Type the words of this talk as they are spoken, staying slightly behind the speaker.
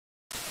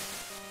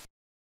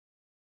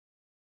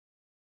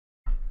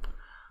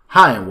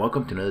Hi, and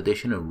welcome to another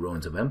edition of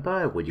Ruins of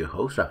Empire with your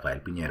host,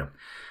 Rafael Pinheiro.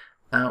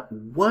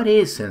 What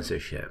is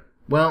censorship?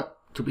 Well,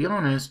 to be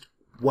honest,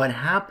 what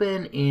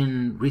happened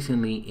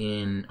recently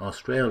in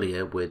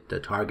Australia with the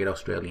Target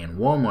Australia and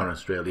Walmart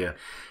Australia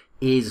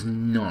is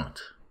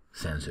not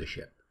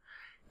censorship.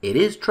 It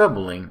is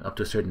troubling up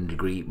to a certain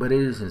degree, but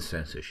it isn't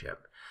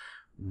censorship.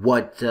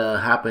 What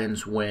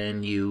happens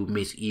when you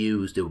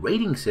misuse the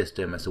rating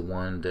system as the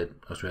one that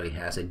Australia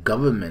has, a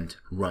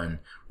government-run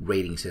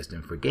rating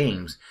system for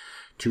games,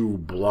 to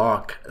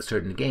block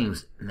certain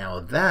games.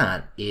 Now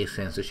that is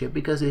censorship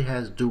because it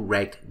has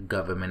direct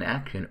government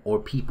action or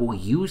people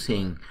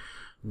using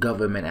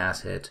government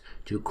assets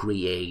to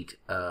create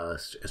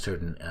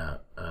certain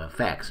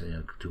facts,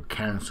 to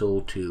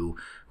cancel, to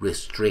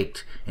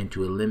restrict, and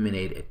to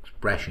eliminate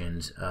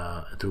expressions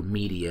through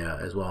media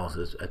as well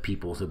as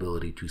people's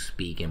ability to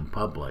speak in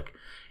public.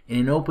 In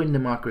an open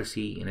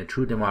democracy, in a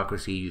true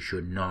democracy, you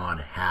should not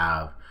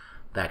have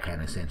that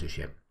kind of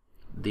censorship.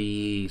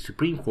 The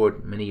Supreme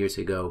Court many years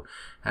ago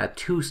had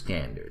two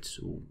standards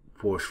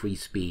for free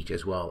speech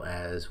as well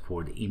as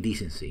for the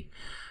indecency.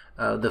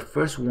 The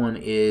first one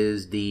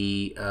is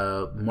the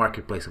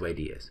marketplace of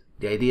ideas.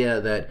 The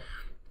idea that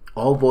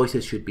all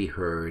voices should be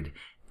heard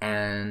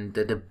and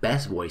that the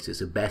best voices,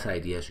 the best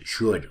ideas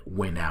should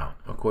win out.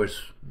 Of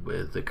course,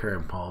 with the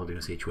current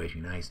political situation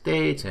in the United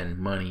States and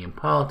money in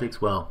politics,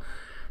 well,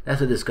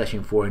 that's a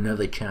discussion for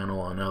another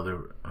channel,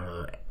 another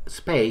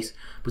space,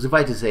 but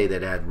suffice to say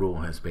that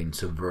rule has been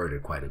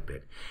subverted quite a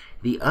bit.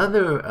 The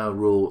other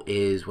rule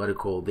is what I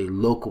call the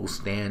local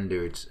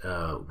standards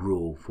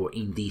rule for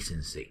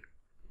indecency.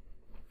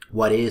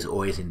 What is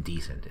or is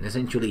indecent, and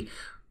essentially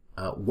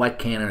what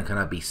can and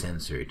cannot be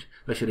censored,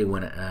 especially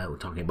when we're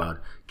talking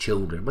about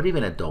children, but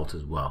even adults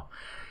as well.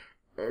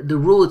 The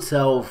rule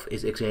itself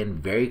is, again,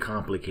 very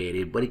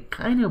complicated, but it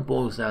kind of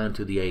boils down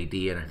to the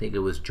idea, and I think it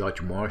was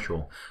Judge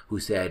Marshall who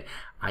said,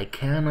 I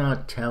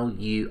cannot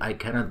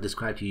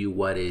describe to you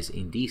what is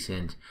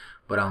indecent,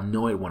 but I'll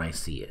know it when I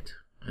see it.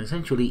 And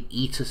essentially,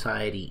 each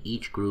society,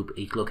 each group,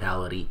 each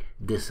locality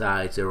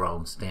decides their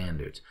own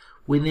standards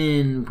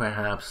within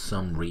perhaps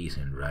some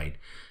reason, right?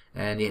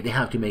 And they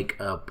have to make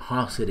a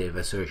positive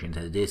assertion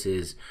that this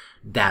is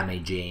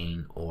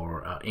damaging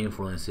or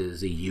influences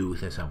the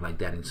youth and stuff like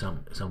that in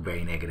some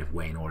very negative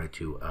way in order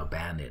to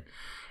ban it.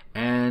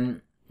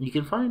 And you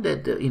can find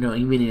that even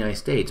in the United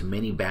States,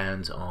 many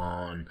bans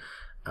on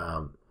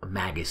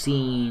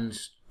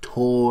magazines,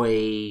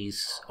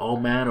 toys, all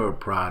manner of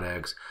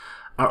products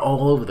are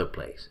all over the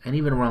place, and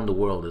even around the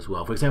world as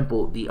well. For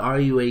example, the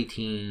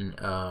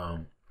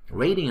RU18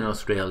 rating in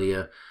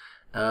Australia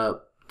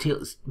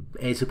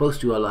is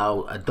supposed to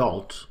allow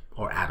adults,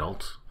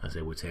 as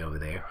they would say over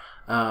there,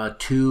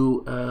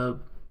 to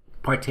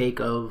partake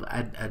of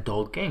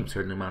adult games,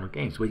 certain amount of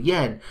games. But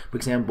yet, for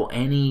example,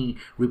 any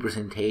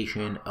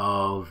representation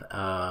of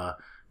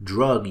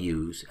drug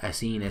use as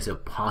seen as a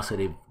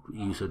positive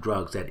use of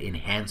drugs that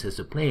enhances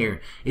the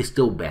player is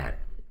still bad.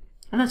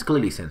 And that's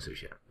clearly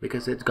censorship,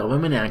 because it's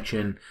government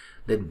action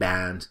that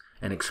bans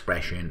an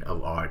expression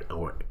of art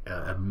or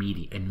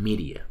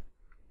media.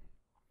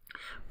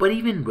 But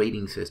even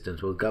rating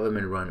systems, what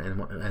government run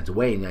and the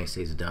way the United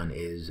States is done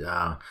is,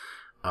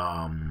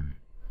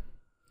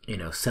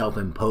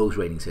 self-imposed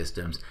rating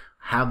systems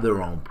have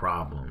their own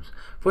problems.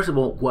 First of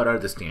all, what are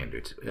the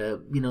standards?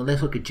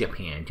 Let's look at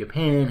Japan.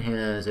 Japan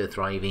has a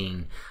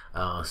thriving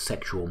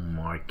sexual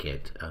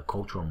market,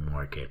 cultural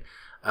market.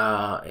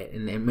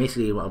 And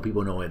basically, well,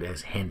 people know it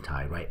as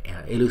hentai, right?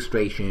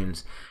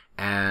 Illustrations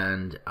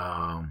and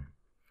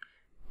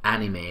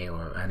anime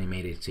or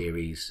animated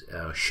series,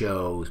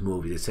 shows,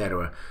 movies,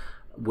 etc.,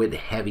 with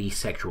heavy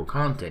sexual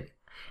content.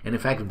 And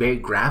in fact, very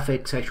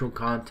graphic sexual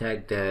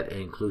content that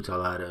includes a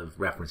lot of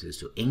references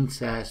to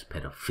incest,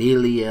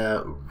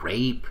 pedophilia,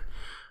 rape,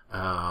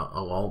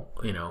 all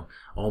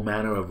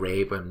manner of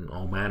rape and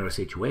all manner of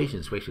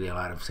situations, especially a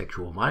lot of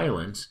sexual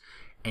violence.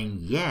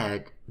 And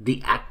yet,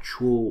 the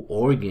actual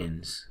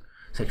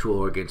sexual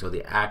organs, or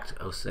the act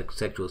of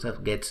sexual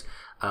stuff gets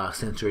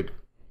censored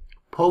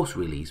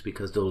post-release,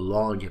 because the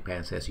law in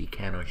Japan says you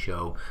cannot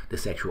show the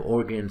sexual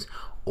organs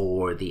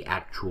or the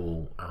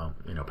actual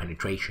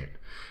penetration.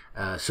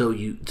 So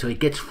it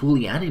gets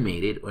fully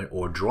animated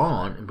or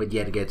drawn, but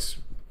yet it gets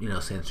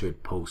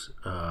censored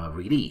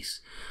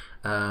post-release.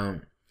 So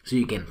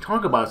you can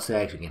talk about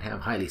sex, you can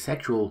have highly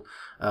sexual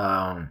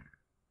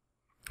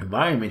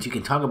environments, you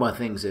can talk about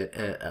things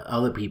that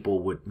other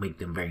people would make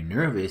them very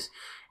nervous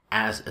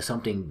as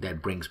something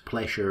that brings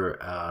pleasure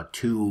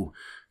to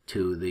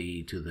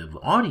the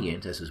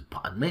audience as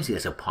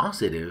a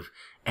positive,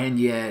 and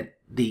yet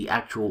the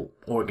actual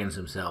organs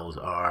themselves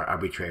are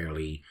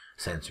arbitrarily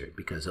censored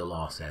because the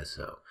law says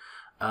so.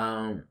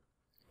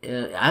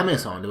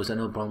 Amazon, there was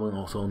another problem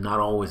also, not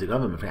always the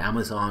government.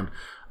 Amazon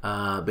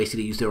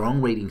basically used their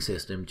own rating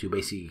system to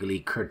basically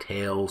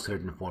curtail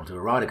certain forms of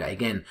erotica.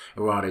 Again,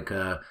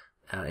 erotica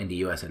in the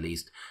US at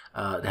least,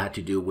 that had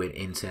to do with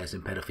incest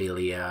and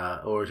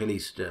pedophilia, or at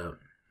least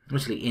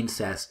mostly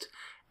incest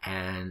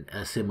and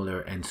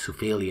similar, and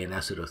zoophilia and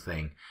that sort of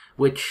thing,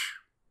 which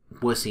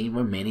was seen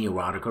by many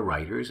erotica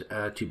writers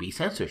to be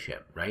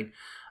censorship, right?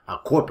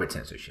 Corporate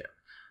censorship.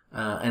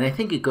 And I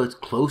think it goes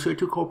closer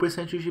to corporate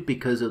censorship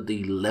because of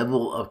the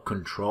level of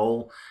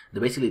control,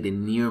 basically the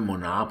near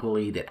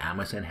monopoly that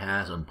Amazon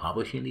has on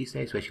publishing these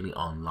days, especially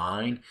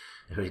online,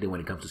 especially when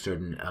it comes to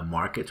certain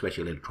markets,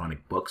 especially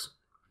electronic books,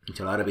 which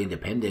a lot of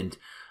independent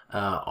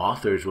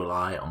authors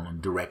rely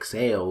on direct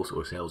sales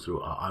or sales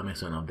through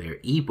Amazon of their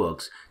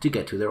ebooks to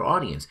get to their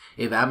audience.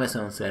 If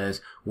Amazon says,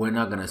 we're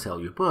not going to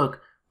sell your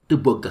book, the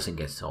book doesn't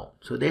get sold.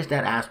 So there's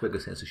that aspect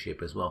of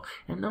censorship as well.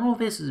 And all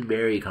this is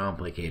very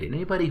complicated.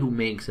 Anybody who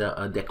makes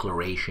a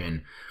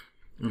declaration,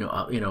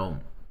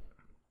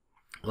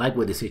 like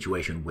with the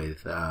situation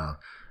with,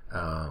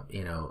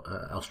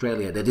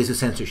 Australia, that this is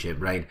censorship,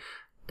 right?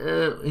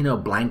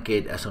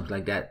 Blanket or something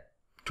like that.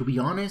 To be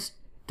honest,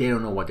 they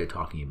don't know what they're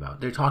talking about.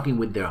 They're talking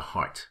with their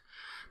heart,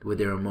 with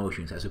their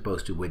emotions, as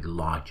opposed to with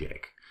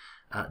logic.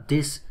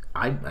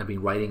 I've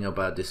been writing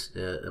about this,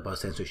 about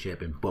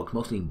censorship in books,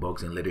 mostly in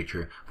books and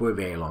literature, for a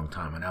very long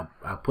time. And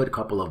I'll put a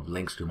couple of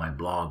links to my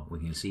blog where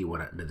you can see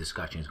what the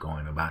discussion is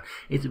going about.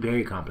 It's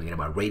very complicated,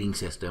 about rating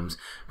systems,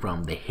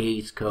 from the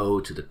Hays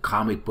Code to the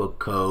comic book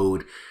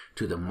code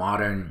to the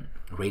modern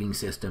rating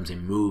systems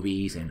in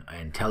movies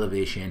and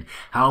television.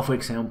 How, for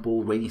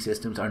example, rating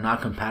systems are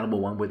not compatible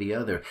one with the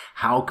other.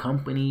 How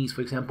companies,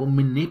 for example,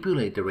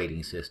 manipulate the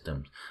rating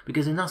systems.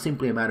 Because it's not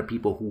simply a matter of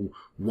people who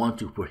want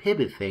to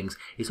prohibit things.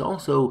 It's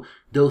also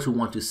those who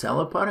want to sell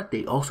a product.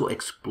 They also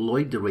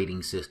exploit the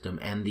rating system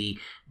and the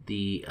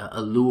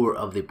allure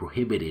of the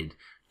prohibited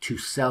to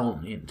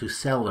sell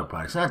the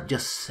product. It's not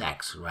just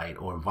sex, right,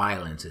 or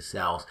violence it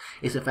sells.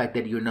 It's the fact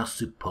that you're not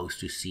supposed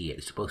to see it.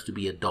 It's supposed to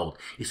be adult.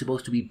 It's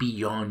supposed to be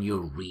beyond your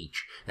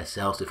reach that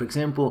sells it. For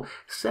example,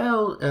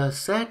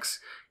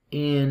 sex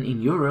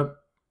in Europe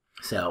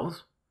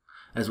sells,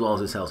 as well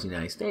as it sells in the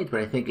United States,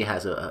 but I think it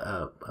has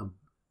a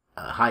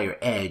higher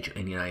edge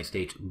in the United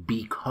States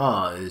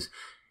because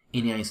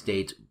in the United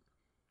States,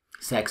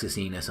 sex is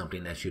seen as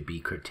something that should be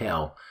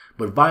curtailed,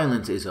 but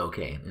violence is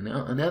okay. And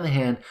on the other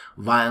hand,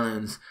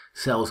 violence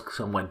sells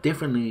somewhat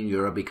differently in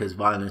Europe because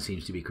violence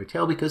seems to be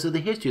curtailed because of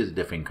the history of the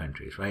different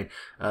countries, right?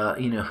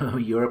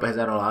 Europe has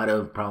had a lot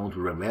of problems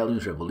with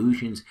rebellions,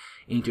 revolutions,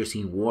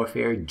 internecine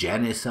warfare,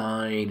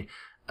 genocide,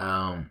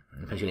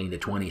 especially in the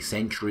 20th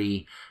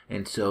century.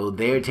 And so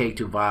their take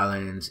to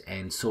violence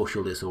and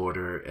social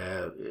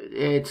disorder,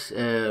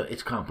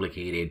 it's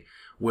complicated,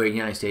 where the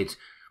United States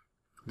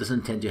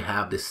doesn't tend to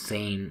have the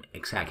same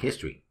exact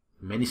history.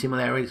 Many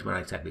similarities, but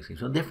not exactly the same.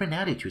 So different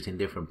attitudes in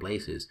different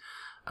places.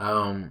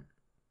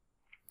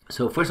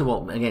 So first of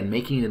all, again,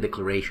 making a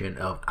declaration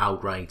of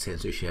outright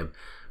censorship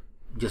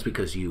just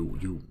because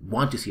you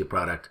want to see a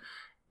product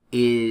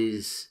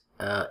is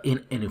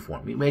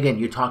uninformed. Again,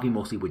 you're talking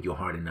mostly with your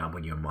heart and not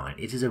with your mind.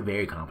 It is a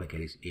very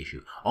complicated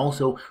issue.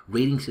 Also,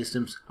 rating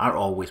systems are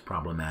always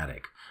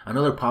problematic.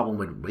 Another problem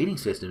with rating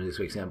systems is,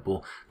 for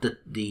example,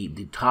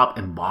 the top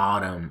and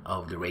bottom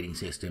of the rating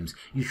systems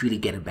usually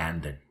get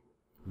abandoned.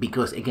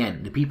 Because,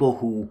 again, the people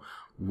who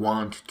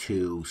want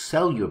to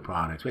sell your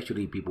product,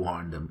 especially people who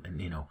are the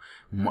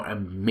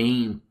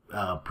main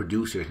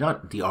producers,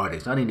 not the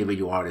artists, not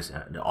individual artists,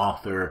 the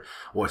author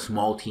or a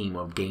small team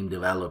of game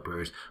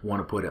developers want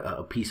to put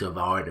a piece of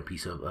art, a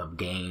piece of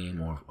game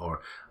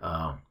or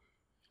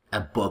a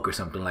book or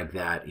something like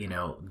that,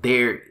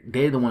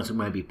 they're the ones who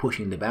might be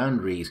pushing the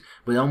boundaries,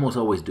 but they almost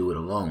always do it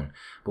alone.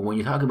 But when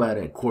you talk about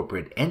a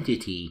corporate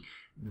entity,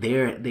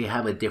 they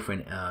have a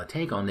different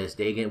take on this.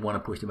 They again want to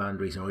push the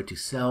boundaries in order to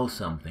sell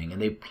something,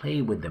 and they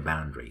play with the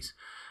boundaries.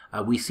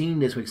 We've seen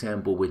this, for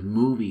example, with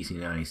movies in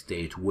the United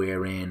States,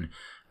 wherein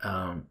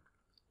it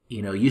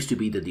used to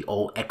be that the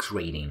old X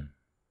rating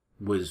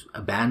was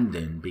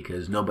abandoned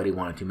because nobody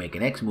wanted to make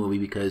an X movie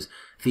because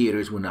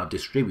theaters were not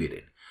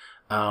distributed.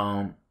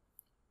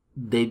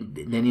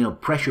 Then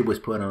pressure was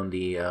put on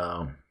the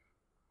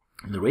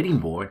rating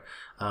board,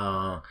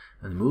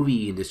 the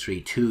movie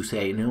industry, to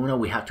say, no,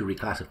 we have to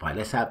reclassify.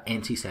 Let's have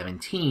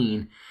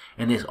NC-17,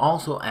 and let's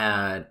also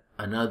add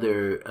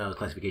another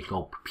classification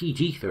called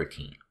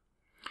PG-13.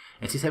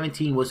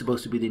 NC-17 was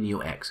supposed to be the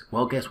new X.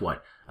 Well, guess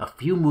what? A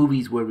few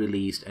movies were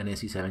released in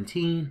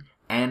NC-17,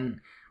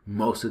 and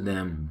most of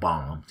them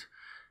bombed.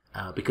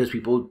 Because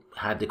people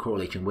had the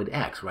correlation with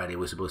X, right? It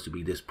was supposed to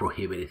be this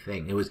prohibited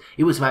thing.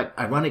 It was like,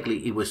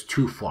 ironically, it was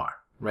too far,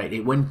 right?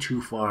 It went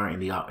too far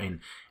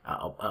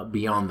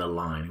beyond the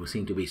line. It was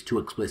seen to be too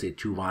explicit,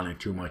 too violent,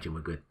 too much of a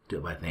good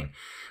thing.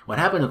 What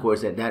happened, of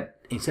course, that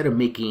instead of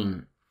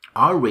making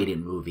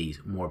R-rated movies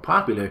more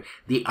popular,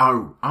 the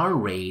R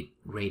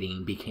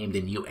rating became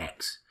the new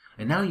X.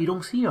 And now you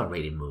don't see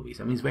R-rated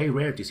movies. I mean, it's very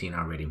rare to see an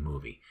R-rated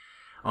movie.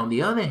 On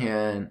the other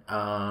hand,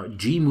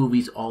 G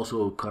movies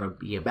also kind of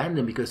be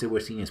abandoned because they were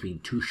seen as being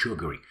too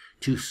sugary,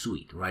 too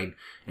sweet, right?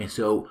 And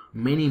so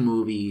many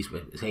movies,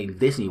 say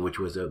Disney, which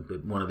was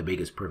one of the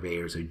biggest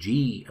purveyors of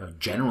G,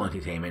 general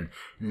entertainment,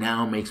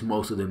 now makes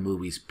most of the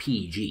movies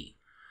PG.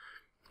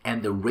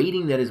 And the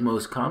rating that is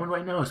most common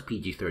right now is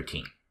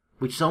PG-13.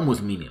 which is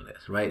almost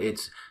meaningless, right?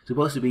 It's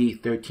supposed to be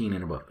 13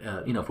 and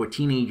above, for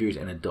teenagers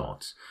and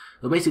adults.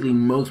 So basically,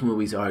 most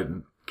movies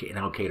are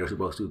now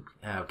supposed to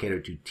cater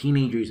to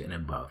teenagers and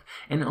above.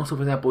 And also,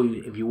 for example,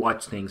 if you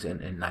watch things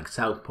in like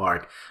South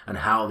Park and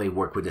how they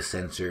work with the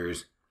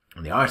censors,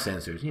 and they are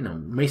censors,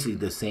 basically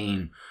the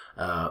same,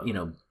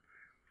 the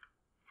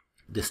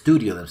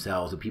studio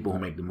themselves, the people who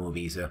make the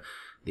movies,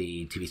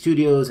 the TV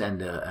studios and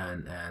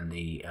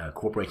the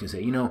corporations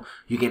say,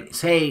 you can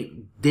say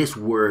this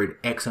word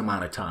X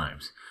amount of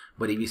times,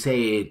 but if you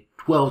say it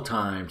 12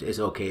 times, it's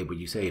okay, but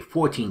you say it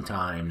 14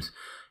 times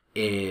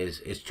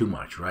is too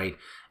much, right?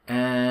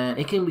 And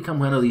it can become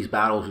one of these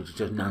battles which is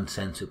just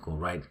nonsensical,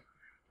 right?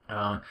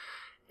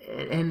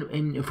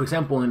 And for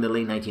example, in the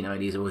late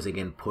 1990s, it was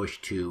again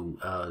pushed to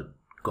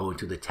go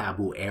into the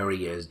taboo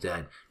areas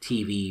that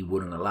TV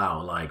wouldn't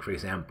allow, like, for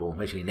example,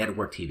 especially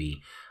network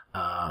TV,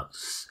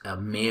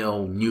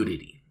 male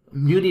nudity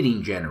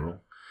in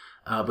general,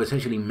 but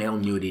essentially male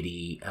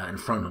nudity and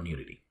frontal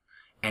nudity,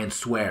 and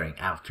swearing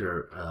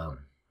after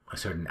a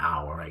certain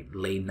hour, right?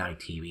 Late night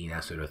TV,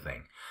 that sort of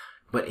thing.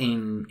 But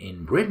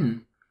in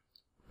Britain,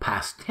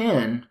 past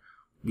 10,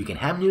 you can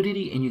have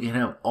nudity and you can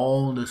have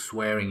all the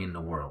swearing in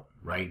the world,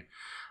 right?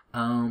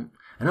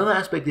 Another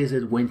aspect is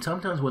that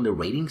sometimes when the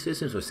rating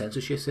systems or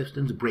censorship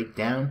systems break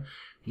down,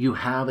 you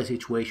have a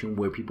situation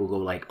where people go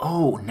like,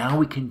 oh, now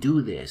we can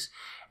do this.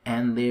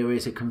 And there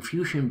is a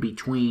confusion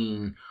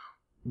between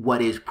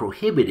what is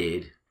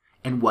prohibited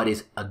and what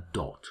is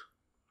adult,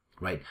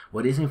 right?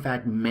 What is in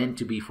fact meant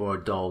to be for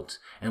adults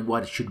and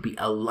what should be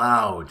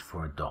allowed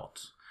for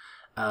adults.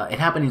 It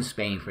happened in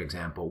Spain, for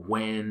example,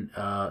 when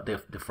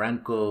the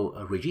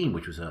Franco regime,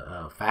 which was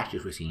a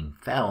fascist regime,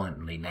 fell in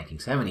the late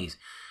 1970s,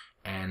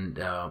 and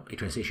it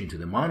transitioned to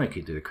the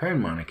monarchy, to the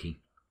current monarchy.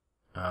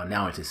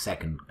 Now it's a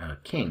second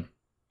king.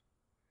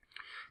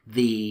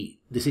 The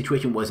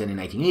situation was that in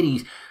the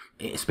 1980s,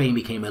 Spain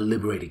became a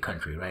liberated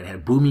country, right? It had a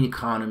booming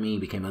economy,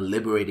 became a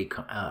liberated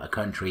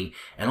country,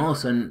 and all of a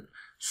sudden,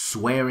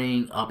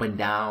 swearing up and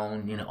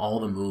down,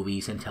 all the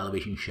movies and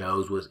television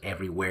shows was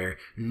everywhere.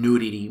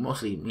 Nudity,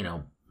 mostly,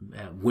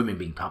 women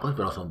being topless,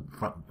 but also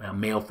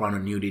male frontal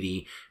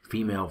nudity,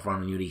 female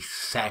frontal nudity,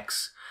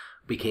 sex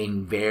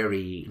became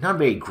not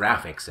very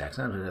graphic sex,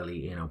 not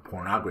really,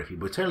 pornography,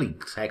 but certainly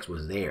sex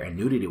was there and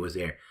nudity was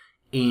there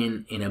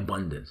in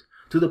abundance.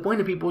 To the point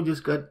that people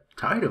just got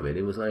tired of it.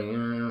 It was like,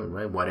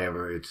 right,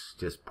 whatever, it's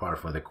just par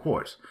for the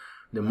course.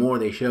 The more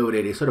they showed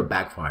it, it sort of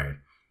backfired.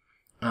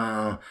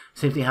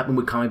 Same thing happened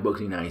with comic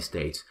books in the United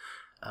States.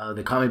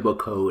 The comic book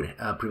code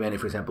prevented,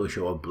 for example, a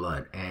show of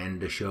blood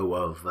and the show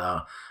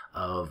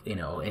of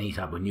any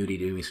type of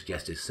nudity, even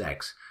suggested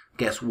sex.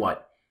 Guess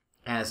what?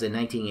 As the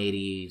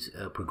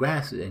 1980s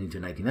progressed and into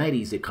the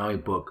 1990s, the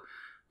comic book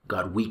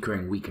got weaker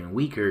and weaker and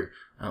weaker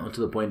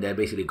to the point that it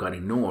basically got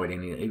ignored,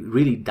 and it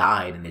really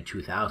died in the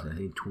 2000s. I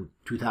think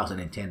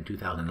 2010,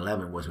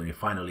 2011 was when it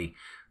finally,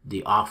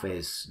 the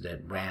office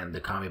that ran the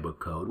comic book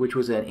code, which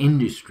was a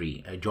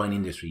joint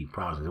industry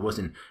process. It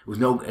was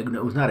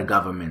not a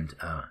government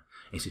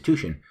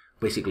institution,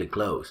 basically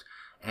closed.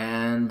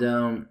 And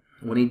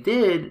when it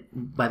did,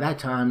 by that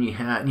time you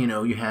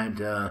had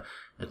a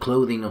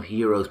clothing of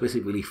heroes,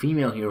 specifically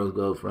female heroes,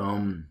 go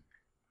from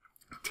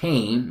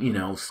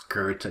tame,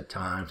 skirts at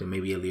times and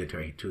maybe a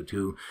leotard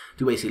to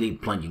basically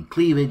plunging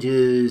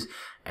cleavages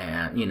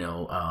and,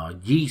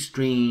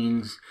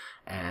 G-strings,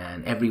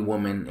 and every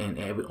woman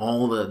and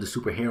all the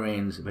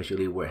superheroines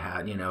especially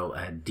had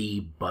a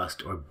D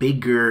bust or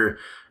bigger,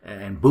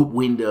 and boob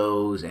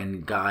windows,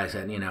 and guys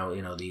had,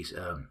 these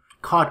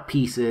cod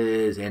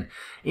pieces, and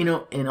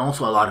and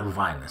also a lot of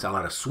violence, a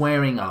lot of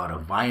swearing, a lot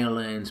of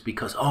violence,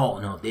 because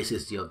this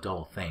is the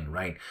adult thing,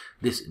 right?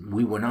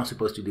 We were not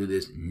supposed to do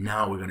this,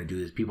 now we're going to do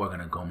this. People are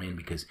going to come in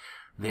because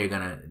they're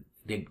going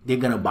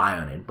to buy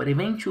on it. But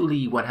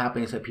eventually what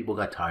happened is that people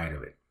got tired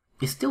of it.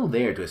 It's still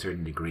there to a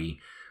certain degree.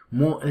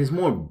 There's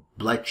more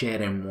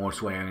bloodshed and more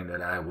swearing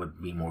that I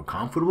would be more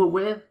comfortable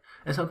with.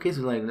 In some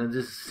cases, like,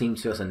 this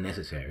seems just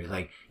unnecessary. It's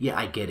like, yeah,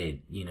 I get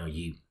it,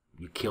 you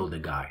killed a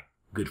guy,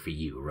 good for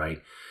you,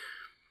 right?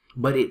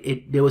 But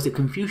there was a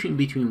confusion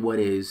between what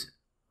is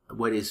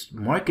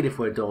marketed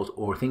for adults,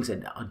 or things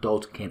that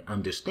adults can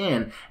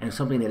understand, and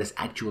something that is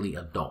actually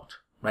adult,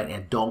 right?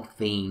 Adult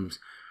themes,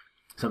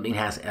 something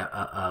has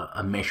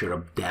a measure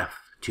of depth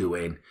to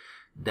it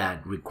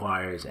that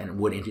requires and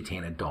would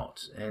entertain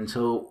adults. And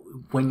so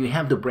when you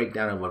have the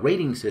breakdown of a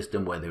rating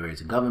system, whether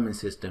it's a government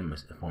system,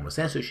 a form of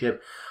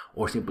censorship,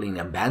 or simply an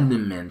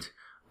abandonment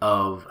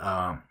of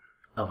a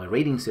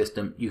rating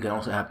system, you can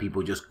also have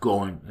people just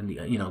go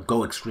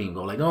extreme,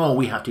 go like, oh,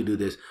 we have to do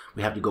this,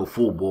 we have to go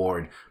full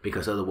board,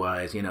 because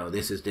otherwise,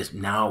 this,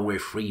 now we're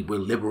free, we're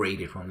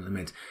liberated from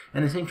limits.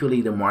 And essentially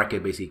the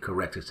market basically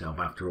corrects itself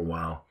after a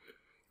while.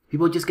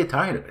 People just get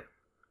tired of it,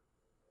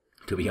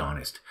 to be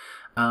honest.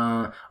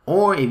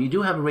 Or if you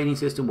do have a rating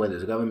system, whether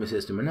it's a government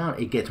system or not,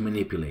 it gets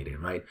manipulated,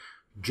 right?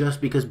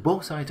 Just because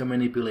both sides are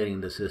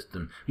manipulating the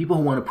system. People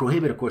who want to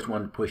prohibit, of course,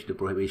 want to push the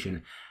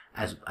prohibition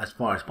as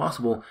far as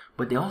possible,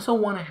 but they also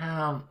want to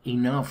have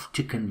enough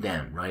to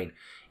condemn, right?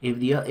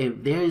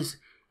 if there's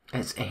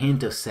a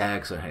hint of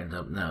sex or hint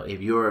of no,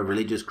 if you're a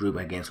religious group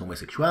against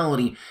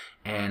homosexuality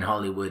and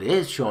Hollywood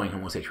is showing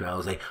homosexuality,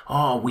 it's like,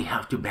 oh, we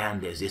have to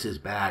ban this. This is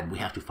bad. We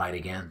have to fight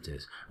against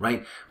this,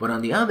 right? But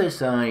on the other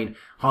side,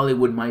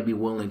 Hollywood might be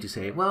willing to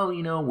say, well,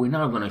 we're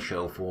not going to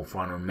show full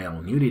frontal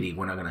male nudity.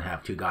 We're not going to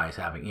have two guys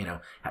having,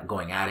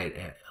 going at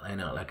it,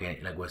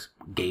 like was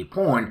gay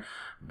porn,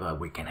 but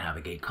we can have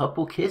a gay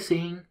couple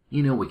kissing.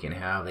 We can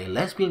have a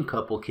lesbian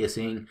couple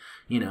kissing.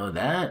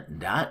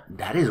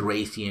 That is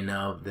racy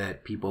enough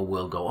that people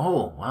will go,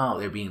 oh, wow,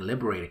 they're being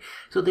liberated.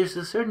 So there's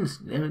a certain,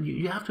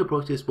 you have to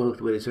approach this both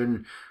with a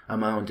certain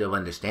amount of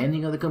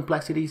understanding of the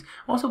complexities,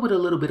 also with a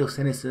little bit of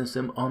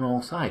cynicism on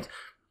all sides.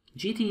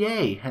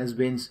 GTA has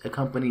been a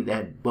company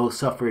that both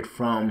suffered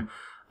from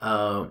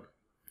the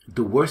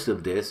worst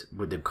of this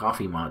with the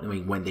coffee mod. I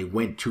mean, when they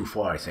went too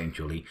far,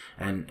 essentially,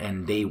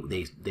 and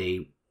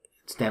they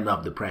stemmed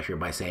off the pressure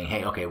by saying,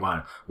 hey, okay,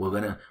 well, we're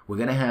gonna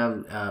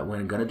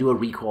do a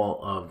recall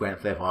of Grand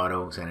Theft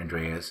Auto San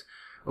Andreas.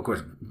 Of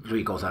course,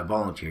 recalls are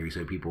voluntary,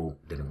 so people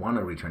didn't want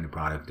to return the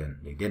product, and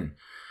they didn't.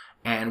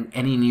 And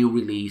any new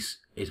release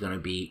is going to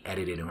be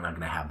edited, and we're not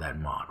going to have that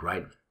mod,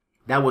 right?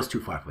 That was too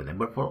far for them.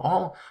 But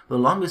for the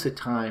longest of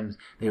times,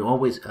 they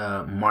always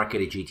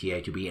marketed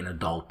GTA to be an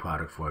adult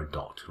product for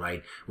adults,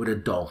 right? With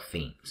adult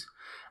themes.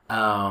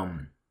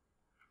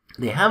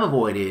 They have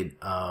avoided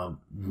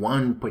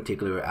one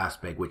particular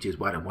aspect, which is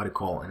what I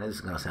call, and this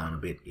is going to sound a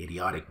bit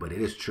idiotic, but it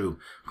is true,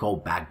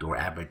 called backdoor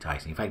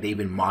advertising. In fact, they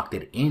even mocked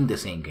it in the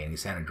same game, in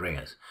San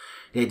Andreas.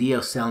 The idea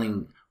of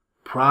selling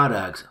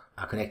products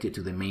connected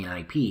to the main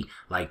IP,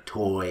 like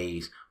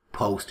toys,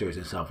 posters,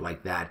 and stuff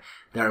like that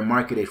are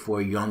marketed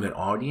for a younger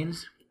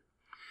audience.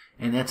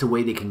 And that's a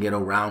way they can get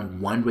around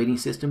one rating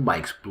system by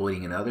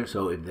exploiting another.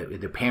 So if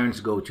the parents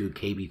go to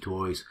KB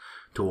Toys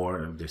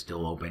store, if they're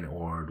still open,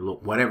 or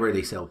whatever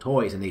they sell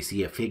toys, and they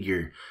see a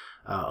figure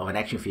of an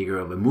action figure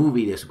of a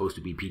movie that's supposed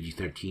to be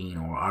PG-13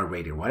 or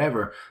R-rated or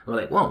whatever, they're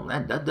like, well,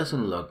 that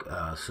doesn't look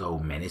so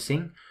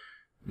menacing.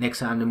 Next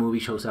time the movie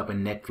shows up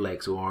in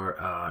Netflix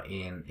or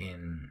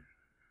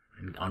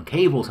on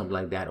cable, something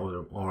like that,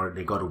 or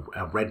they go to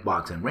a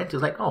Redbox and rent,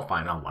 it's like, oh,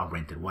 fine, I'll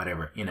rent it,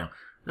 whatever, They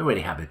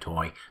already have the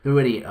toy. They're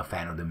already a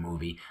fan of the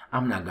movie.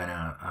 I'm not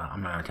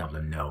gonna tell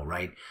them no,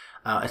 right?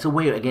 It's a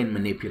way of, again,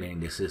 manipulating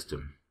the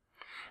system.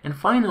 And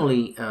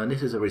finally,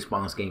 this is a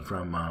response came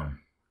from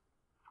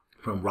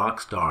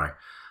Rockstar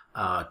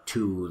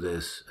to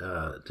this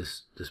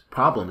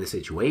problem, this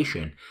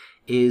situation,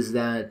 is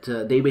that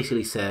they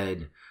basically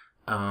said,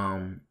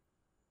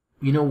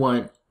 you know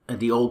what?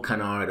 The old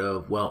canard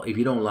of, well, if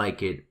you don't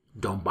like it,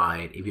 don't buy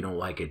it. If you don't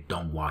like it,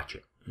 don't watch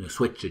it.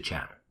 Switch the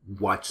channel.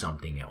 Watch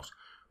something else.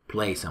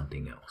 Play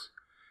something else.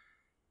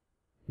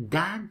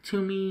 That, to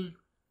me,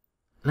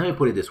 let me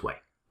put it this way.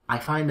 I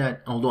find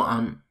that,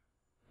 although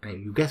if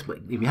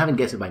you haven't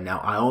guessed it by now,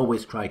 I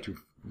always try to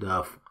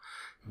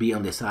be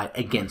on the side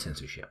against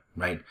censorship,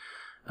 right?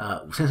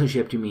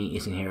 Censorship, to me,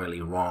 is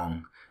inherently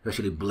wrong,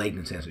 especially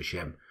blatant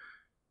censorship.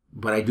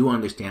 But I do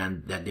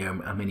understand that there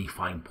are many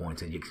fine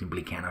points that you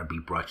simply cannot be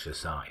brushed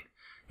aside.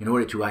 In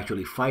order to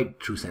actually fight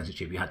true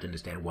censorship, you have to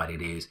understand what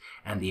it is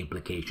and the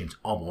implications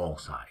of all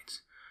sides.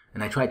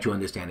 And I try to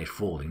understand it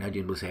fully, not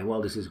just say,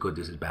 well, this is good,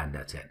 this is bad,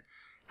 that's it.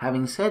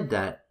 Having said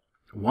that,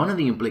 one of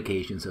the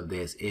implications of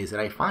this is that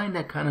I find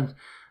that kind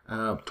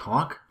of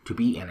talk to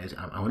be, and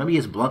I want to be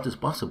as blunt as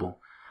possible,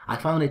 I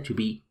found it to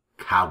be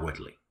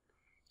cowardly.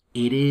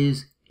 It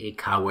is a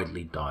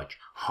cowardly dodge.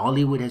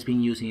 Hollywood has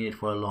been using it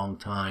for a long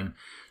time.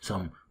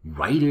 Some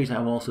writers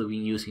have also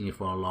been using it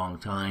for a long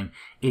time.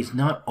 It's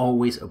not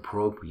always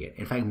appropriate.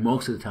 In fact,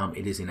 most of the time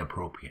it is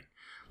inappropriate.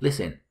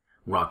 Listen,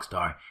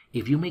 Rockstar,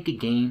 if you make a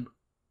game,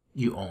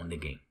 you own the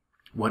game.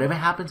 Whatever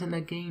happens in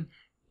that game,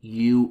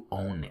 you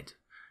own it.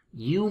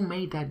 You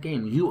made that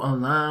game. You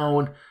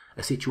allowed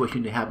a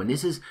situation to happen.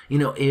 This is,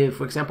 if,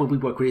 for example,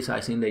 people are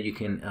criticizing that you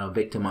can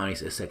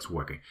victimize a sex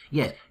worker.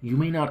 Yes, you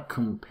may not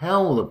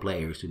compel the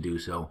players to do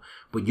so,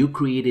 but you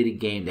created a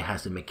game that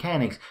has the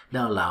mechanics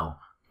that allow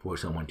for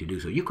someone to do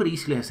so. You could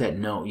easily have said,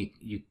 no,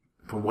 you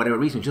for whatever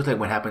reason, just like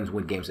what happens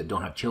with games that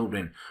don't have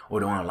children or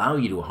don't allow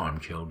you to harm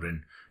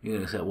children. You're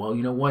going to say, well,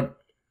 you know what?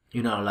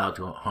 You're not allowed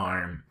to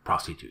harm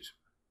prostitutes.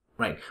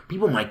 Right?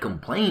 People might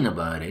complain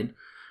about it,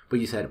 but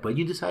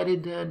you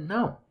decided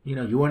no.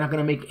 You are not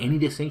going to make any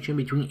distinction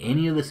between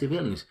any of the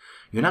civilians.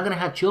 You're not going to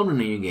have children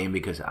in your game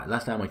because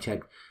last time I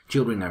checked,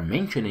 children are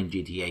mentioned in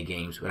GTA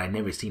games, but I've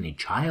never seen a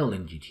child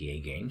in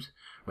GTA games.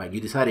 Right?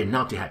 You decided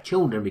not to have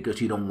children because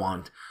you don't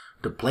want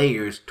the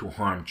players to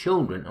harm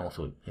children.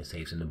 Also, it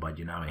saves in the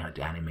budget. Now I have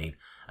to animate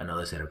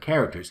another set of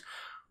characters.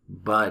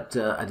 But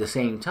at the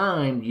same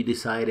time, you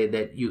decided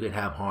that you could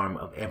have harm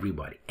of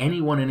everybody.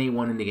 Anyone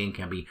in the game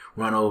can be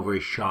run over,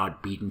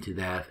 shot, beaten to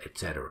death,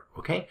 etc.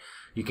 Okay?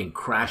 You can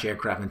crash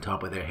aircraft on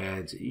top of their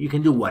heads. You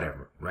can do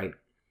whatever, right?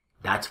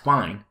 That's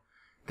fine.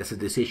 That's a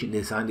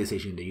design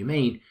decision that you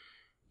made.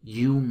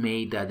 You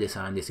made that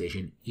design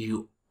decision.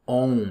 You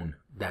own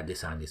that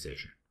design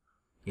decision.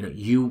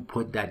 You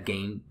put that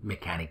game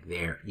mechanic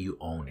there. You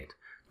own it.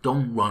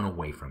 Don't run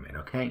away from it,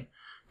 okay?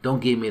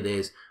 Don't give me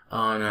this.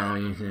 Oh no,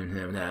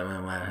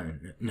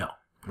 no,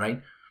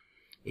 right?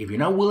 If you're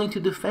not willing to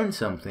defend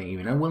something, if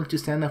you're not willing to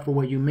stand up for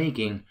what you're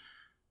making,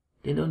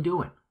 then don't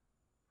do it.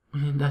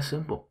 That's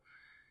simple.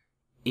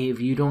 If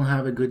you don't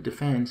have a good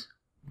defense,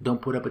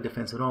 don't put up a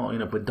defense at all.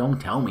 But don't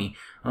tell me,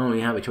 oh,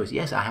 you have a choice.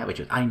 Yes, I have a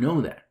choice. I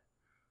know that.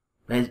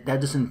 That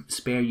doesn't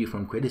spare you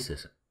from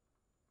criticism.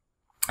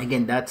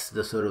 Again, that's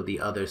the sort of the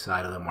other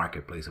side of the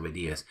marketplace of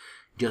ideas.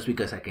 Just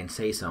because I can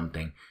say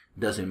something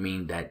doesn't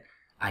mean that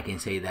I can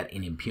say that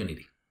in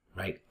impunity,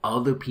 right?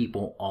 Other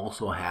people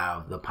also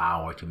have the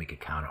power to make a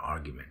counter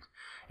argument.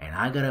 And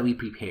I gotta be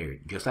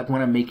prepared. Just like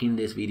when I'm making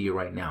this video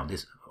right now,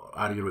 this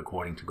audio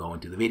recording to go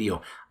into the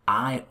video,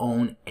 I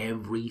own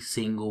every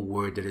single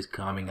word that is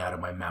coming out of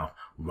my mouth,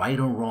 right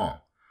or wrong.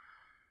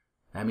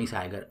 That means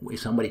if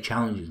somebody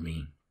challenges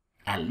me,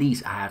 at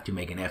least I have to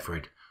make an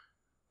effort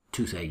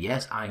to say,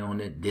 yes, I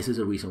own it. This is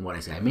the reason what I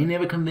say. I may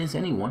never convince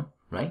anyone,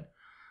 right?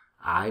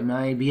 I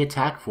might be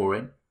attacked for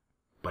it,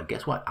 but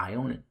guess what? I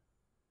own it.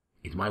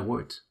 It's my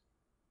words.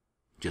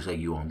 Just like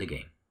you own the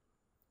game.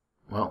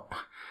 Well,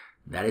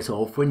 that is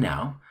all for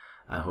now.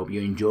 I hope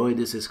you enjoyed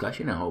this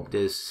discussion. I hope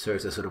this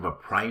serves as sort of a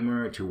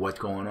primer to what's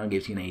going on,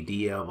 gives you an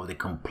idea of the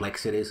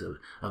complexities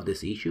of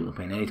this issue. I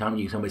mean,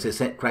 anytime somebody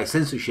says try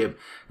censorship,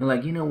 you're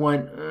like, you know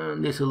what,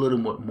 there's a little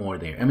more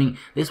there. I mean,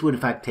 this would in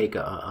fact take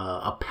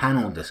a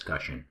panel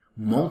discussion,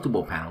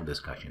 multiple panel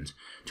discussions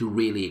to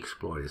really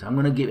explore this. I'm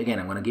going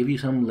to give you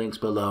some links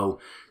below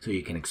so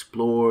you can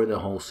explore the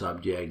whole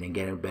subject and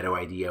get a better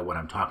idea of what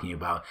I'm talking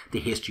about, the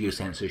history of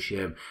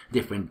censorship,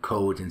 different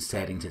codes and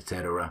settings,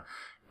 etc.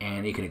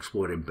 And you can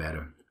explore it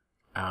better.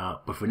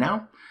 But for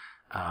now,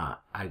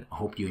 I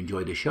hope you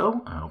enjoyed the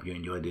show. I hope you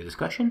enjoyed the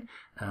discussion.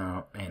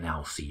 And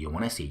I'll see you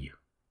when I see you.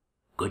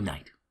 Good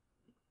night.